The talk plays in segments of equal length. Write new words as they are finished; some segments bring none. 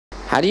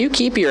How do you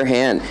keep your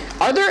hand?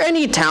 Are there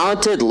any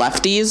talented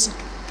lefties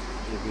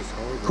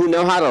who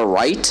know how to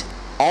write?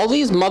 All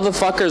these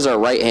motherfuckers are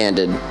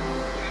right-handed.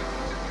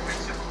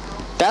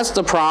 That's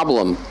the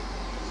problem.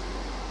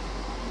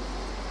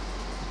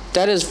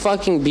 That is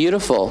fucking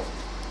beautiful.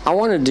 I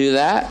want to do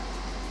that.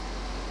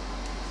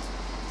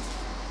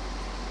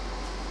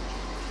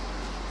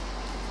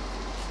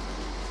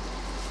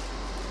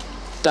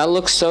 That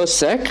looks so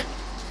sick.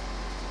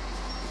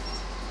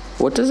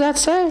 What does that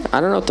say?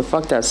 I don't know what the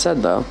fuck that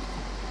said, though.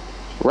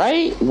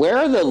 Right? Where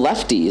are the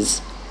lefties?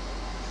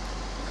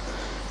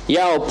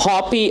 Yo,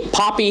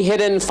 Poppy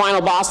hidden final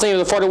boss name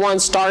with the 41,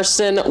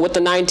 Starson with the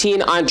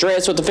 19,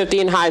 Andreas with the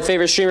 15. Hi,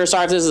 favorite streamer.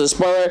 Sorry if this is a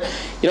spoiler.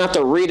 You don't have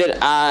to read it.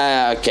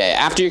 Okay.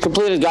 After you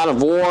completed God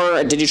of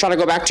War, did you try to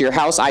go back to your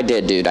house? I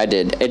did, dude. I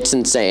did. It's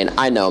insane.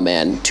 I know,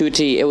 man.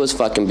 2T, it was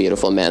fucking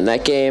beautiful, man.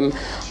 That game,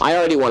 I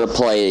already want to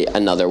play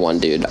another one,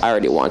 dude. I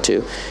already want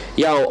to.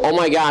 Yo, oh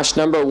my gosh,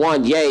 number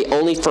 1. Yay,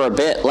 only for a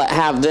bit. Let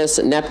have this,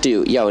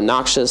 Neptune. Yo,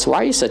 Noxious, why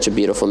are you such a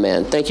beautiful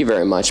man? Thank you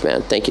very much,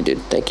 man. Thank you, dude.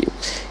 Thank you.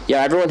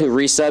 Yeah, everyone who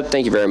resubbed,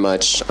 thank you very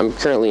much. I'm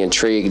currently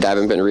intrigued. I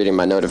haven't been reading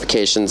my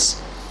notifications.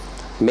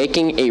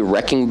 Making a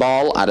wrecking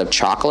ball out of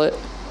chocolate?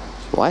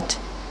 What?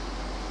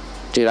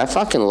 Dude, I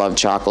fucking love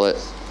chocolate.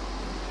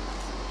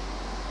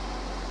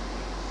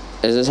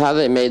 Is this how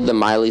they made the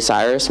Miley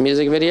Cyrus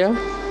music video?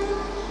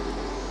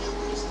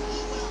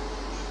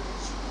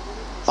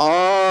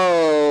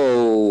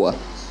 Oh,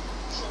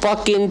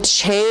 fucking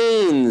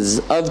chains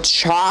of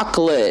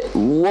chocolate.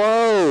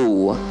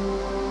 Whoa.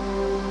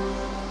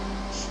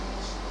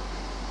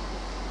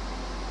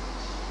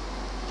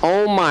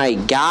 Oh my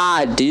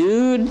god,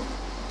 dude.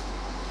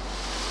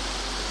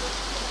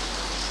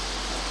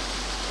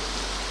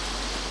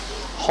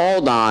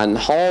 Hold on,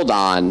 hold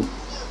on.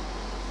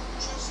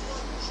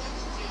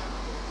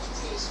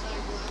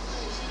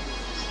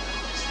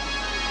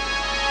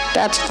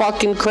 That's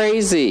fucking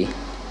crazy.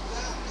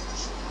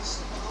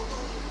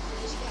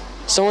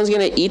 Someone's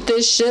gonna eat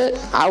this shit?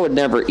 I would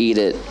never eat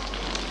it.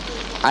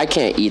 I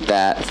can't eat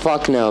that.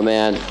 Fuck no,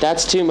 man.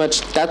 That's too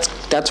much.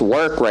 That's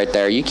work right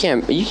there. You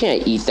can't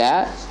eat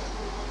that.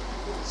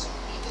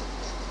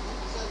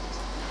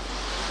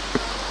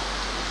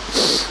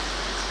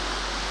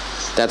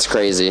 That's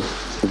crazy.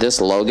 This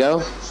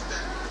logo,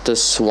 the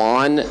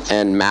swan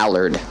and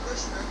mallard.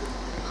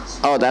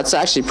 Oh, that's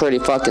actually pretty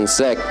fucking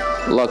sick.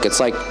 Look, it's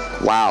like,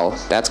 wow,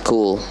 that's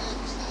cool.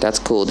 That's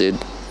cool, dude.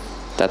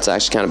 That's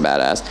actually kind of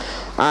badass.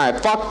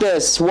 Alright, fuck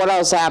this. What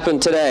else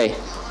happened today?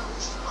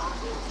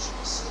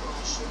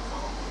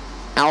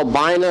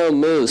 Albino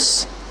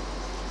moose.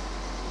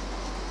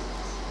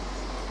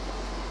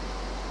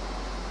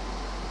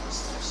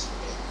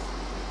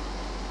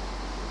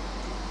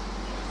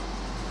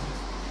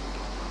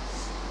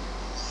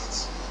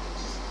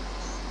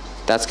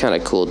 That's kind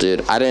of cool,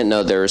 dude. I didn't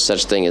know there was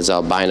such thing as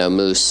albino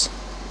moose.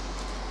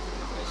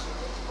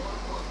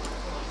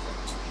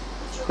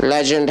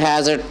 Legend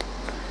has it,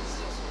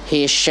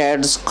 he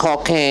sheds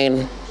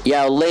cocaine.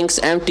 Yo, Link's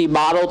empty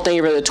bottle. Thank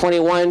you for the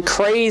 21.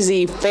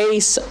 Crazy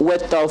face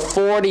with the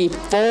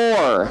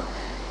 44.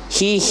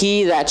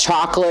 He, that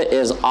chocolate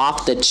is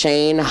off the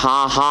chain.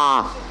 Ha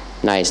ha.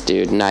 Nice,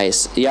 dude.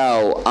 Nice.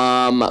 Yo,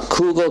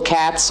 Kugel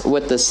Cats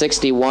with the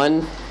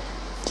 61.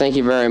 Thank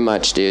you very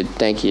much, dude.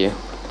 Thank you.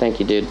 Thank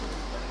you, dude.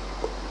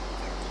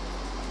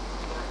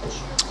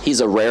 He's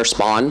a rare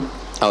spawn.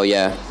 Oh,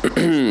 yeah.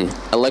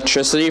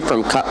 Electricity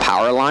from cut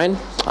power line.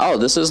 Oh,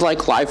 this is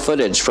like live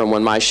footage from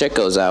when my shit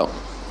goes out.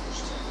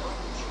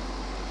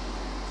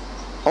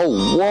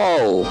 Oh,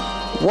 whoa.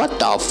 What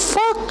the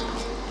fuck?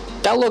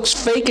 That looks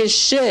fake as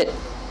shit.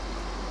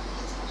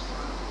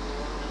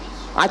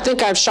 I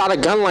think I've shot a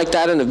gun like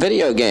that in a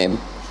video game.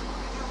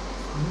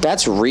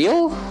 That's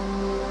real?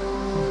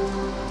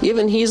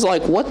 Even he's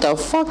like, what the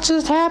fuck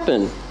just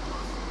happened?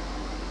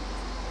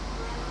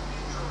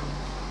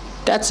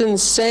 That's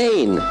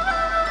insane.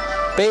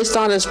 Based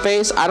on his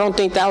face, I don't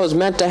think that was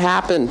meant to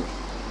happen.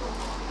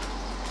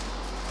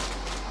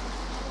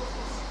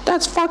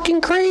 That's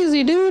fucking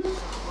crazy, dude.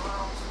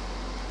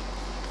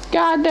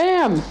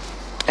 Goddamn.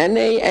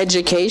 NA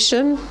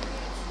education?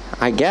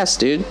 I guess,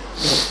 dude.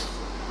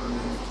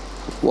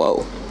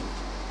 Whoa.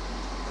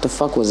 The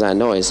fuck was that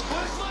noise?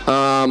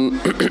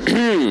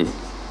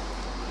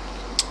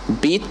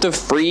 Beat the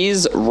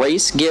freeze.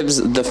 Race gives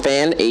the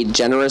fan a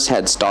generous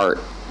head start.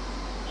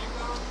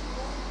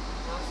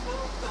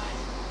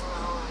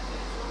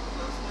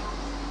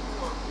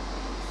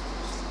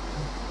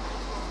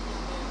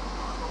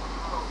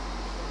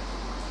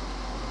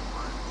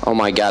 Oh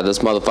my god, this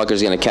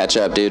motherfucker's gonna catch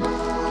up, dude.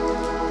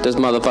 This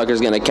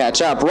motherfucker's gonna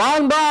catch up.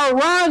 Run, bro,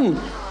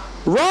 run!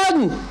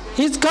 Run!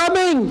 He's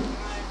coming!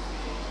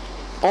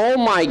 Oh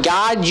my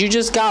god, you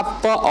just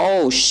got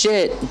oh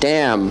shit,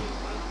 damn.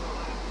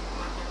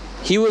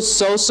 He was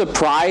so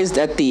surprised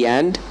at the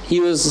end.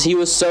 He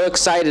was so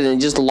excited and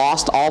just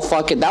lost all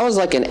fucking. That was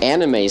like an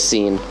anime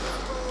scene.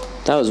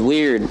 That was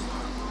weird.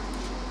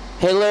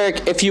 Hey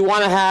Lirik, if you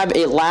want to have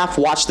a laugh,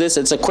 watch this.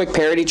 It's a quick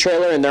parody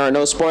trailer and there are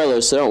no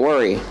spoilers, so don't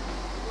worry.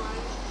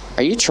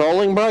 Are you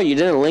trolling, bro? You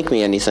didn't link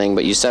me anything,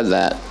 but you said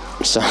that.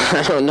 So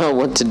I don't know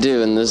what to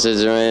do in this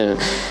situation.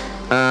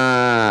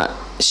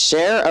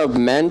 Share of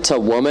men to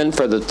woman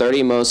for the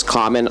 30 most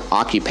common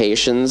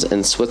occupations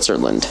in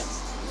Switzerland.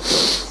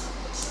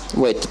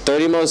 Wait, the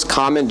 30 most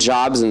common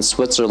jobs in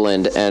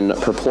Switzerland and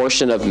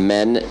proportion of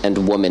men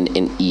and women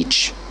in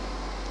each.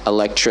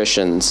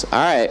 Electricians.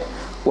 Alright.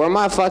 Where are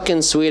my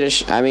fucking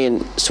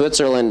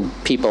Switzerland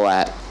people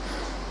at?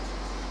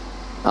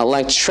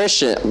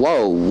 Electrician.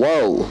 Whoa,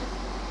 whoa.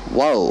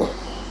 Whoa.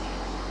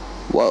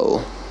 Whoa.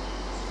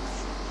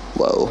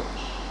 Whoa.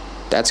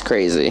 That's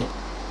crazy.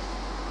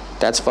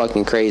 That's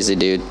fucking crazy,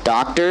 dude.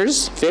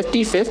 Doctors,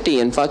 50-50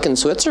 in fucking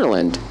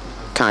Switzerland.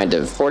 Kind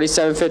of.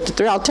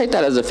 47-53. I'll take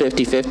that as a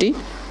 50-50.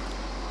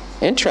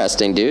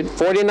 Interesting, dude.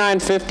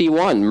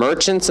 49-51.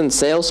 Merchants and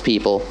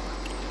salespeople.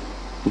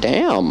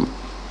 Damn.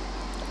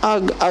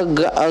 Goddamn.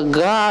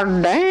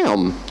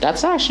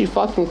 That's actually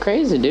fucking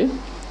crazy, dude.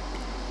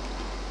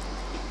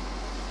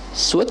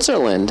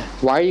 Switzerland.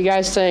 Why are you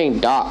guys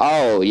saying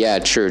oh, yeah,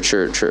 true.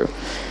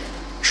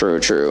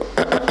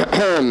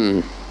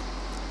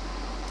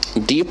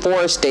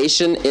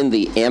 Deforestation in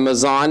the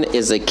Amazon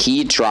is a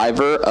key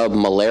driver of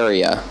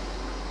malaria.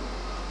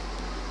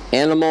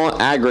 Animal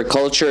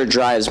agriculture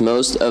drives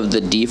most of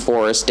the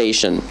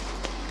deforestation.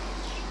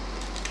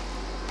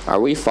 Are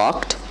we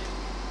fucked?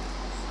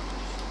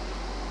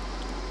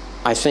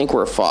 I think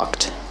we're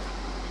fucked.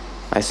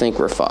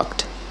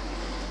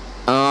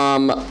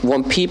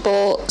 When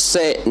people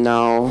say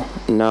no.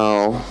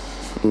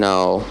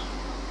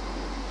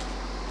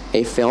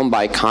 A film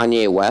by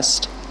Kanye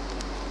West.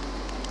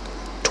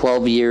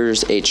 12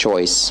 Years a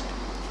Choice.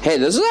 Hey,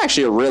 this is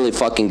actually a really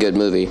fucking good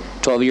movie.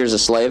 12 Years a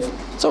Slave.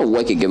 It's a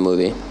wicked good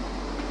movie.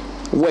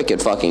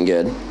 Wicked fucking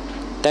good.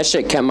 That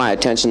shit kept my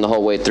attention the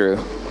whole way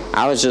through.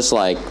 I was just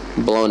like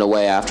blown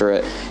away after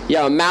it.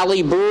 Yo,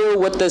 Malibu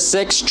with the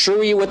 6,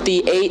 Truey with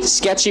the 8,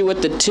 Sketchy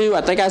with the 2.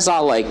 I think I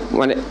saw like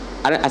when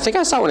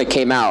it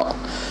came out.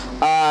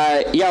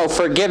 Yo,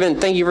 Forgiven,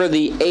 thank you for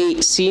the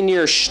 8,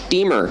 Senior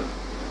Steamer.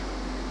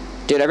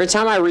 Dude, every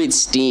time I read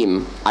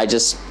Steam, I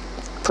just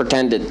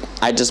pretended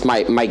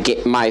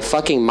my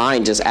fucking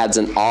mind just adds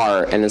an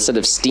R, and instead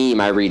of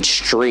Steam I read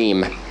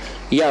Stream.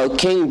 Yo,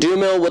 King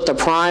Dumil with the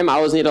Prime. I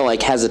always need to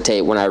like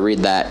hesitate when I read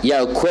that.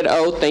 Yo,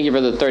 Quid-O, thank you for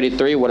the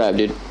 33. What up,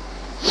 dude?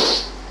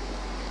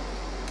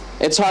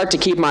 It's hard to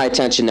keep my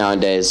attention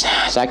nowadays.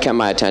 So that kept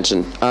my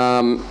attention.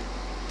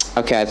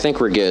 Okay, I think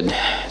we're good.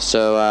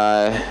 So,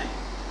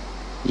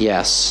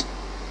 yes.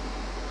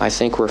 I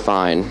think we're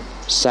fine.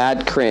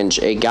 Sad cringe.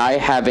 A guy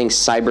having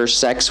cyber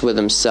sex with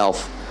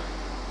himself.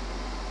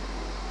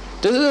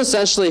 This is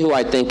essentially who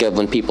I think of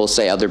when people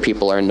say other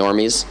people are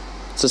normies.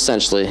 It's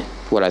essentially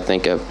what I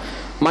think of.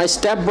 My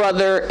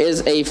stepbrother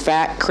is a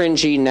fat,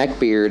 cringy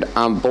neckbeard.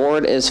 I'm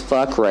bored as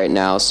fuck right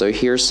now, so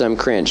here's some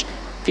cringe.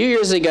 A few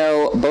years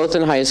ago, both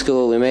in high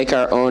school, we make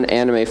our own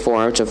anime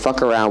forum to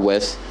fuck around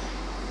with.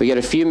 We get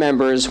a few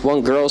members.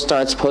 One girl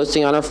starts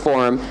posting on our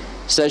forum,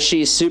 says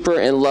she's super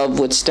in love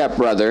with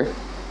stepbrother.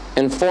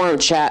 In forum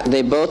chat,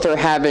 they both are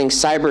having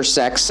cyber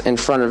sex in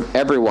front of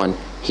everyone.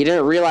 He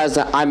didn't realize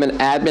that I'm an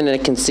admin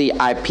and can see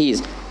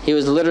IPs. He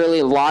was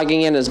literally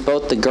logging in as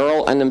both the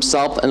girl and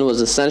himself and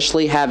was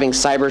essentially having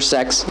cyber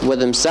sex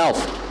with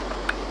himself.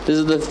 This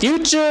is the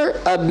future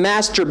of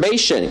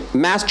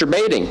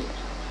masturbating.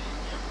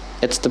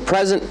 It's the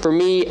present for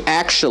me,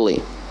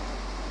 actually.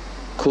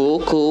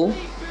 Cool.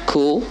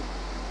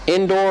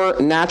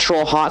 Indoor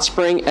natural hot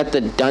spring at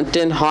the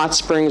Dunton Hot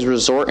Springs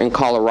Resort in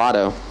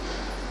Colorado.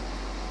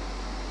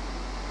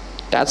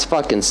 That's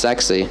fucking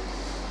sexy.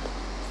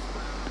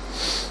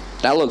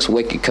 That looks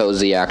wicked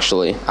cozy,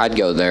 actually. I'd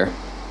go there.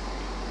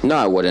 No,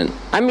 I wouldn't.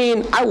 I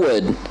mean, I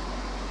would.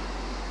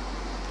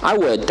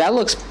 That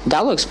looks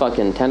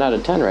fucking 10 out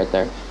of 10 right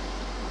there.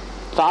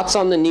 Thoughts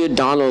on the new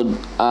Donald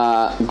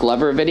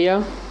Glover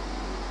video?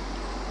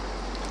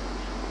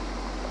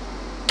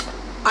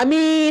 I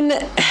mean,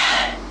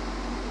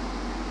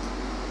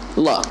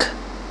 look.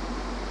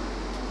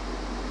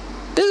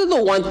 This is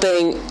the one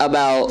thing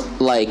about,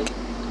 like,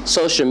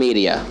 social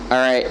media,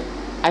 alright?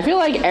 I feel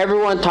like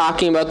everyone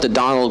talking about the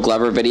Donald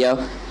Glover video,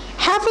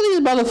 half of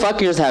these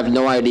motherfuckers have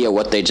no idea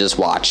what they just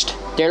watched.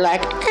 They're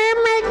like,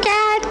 oh my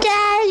god,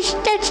 guys,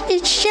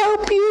 it's so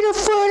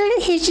beautiful,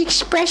 his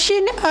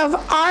expression of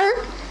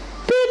art.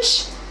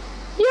 Bitch,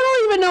 you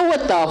don't even know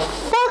what the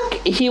fuck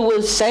he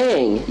was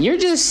saying. You're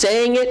just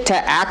saying it to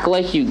act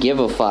like you give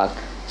a fuck.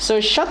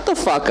 So shut the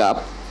fuck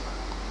up.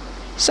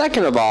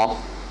 Second of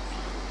all,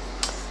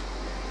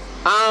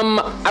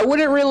 I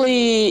wouldn't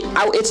really,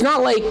 it's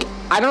not like,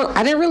 I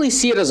didn't really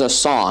see it as a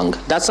song.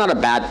 That's not a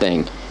bad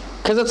thing.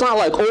 Because it's not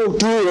like, oh,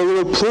 dude, I'm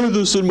going to play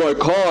this in my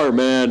car,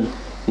 man.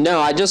 No,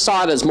 I just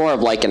saw it as more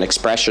of like an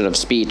expression of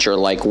speech or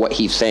like what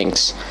he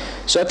thinks.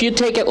 So if you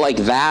take it like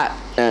that,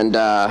 and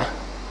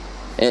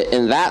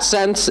in that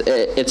sense,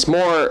 it's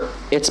more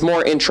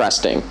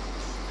interesting.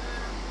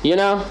 You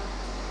know?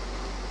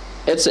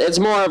 It's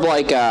more of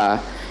like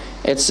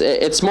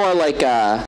it's more like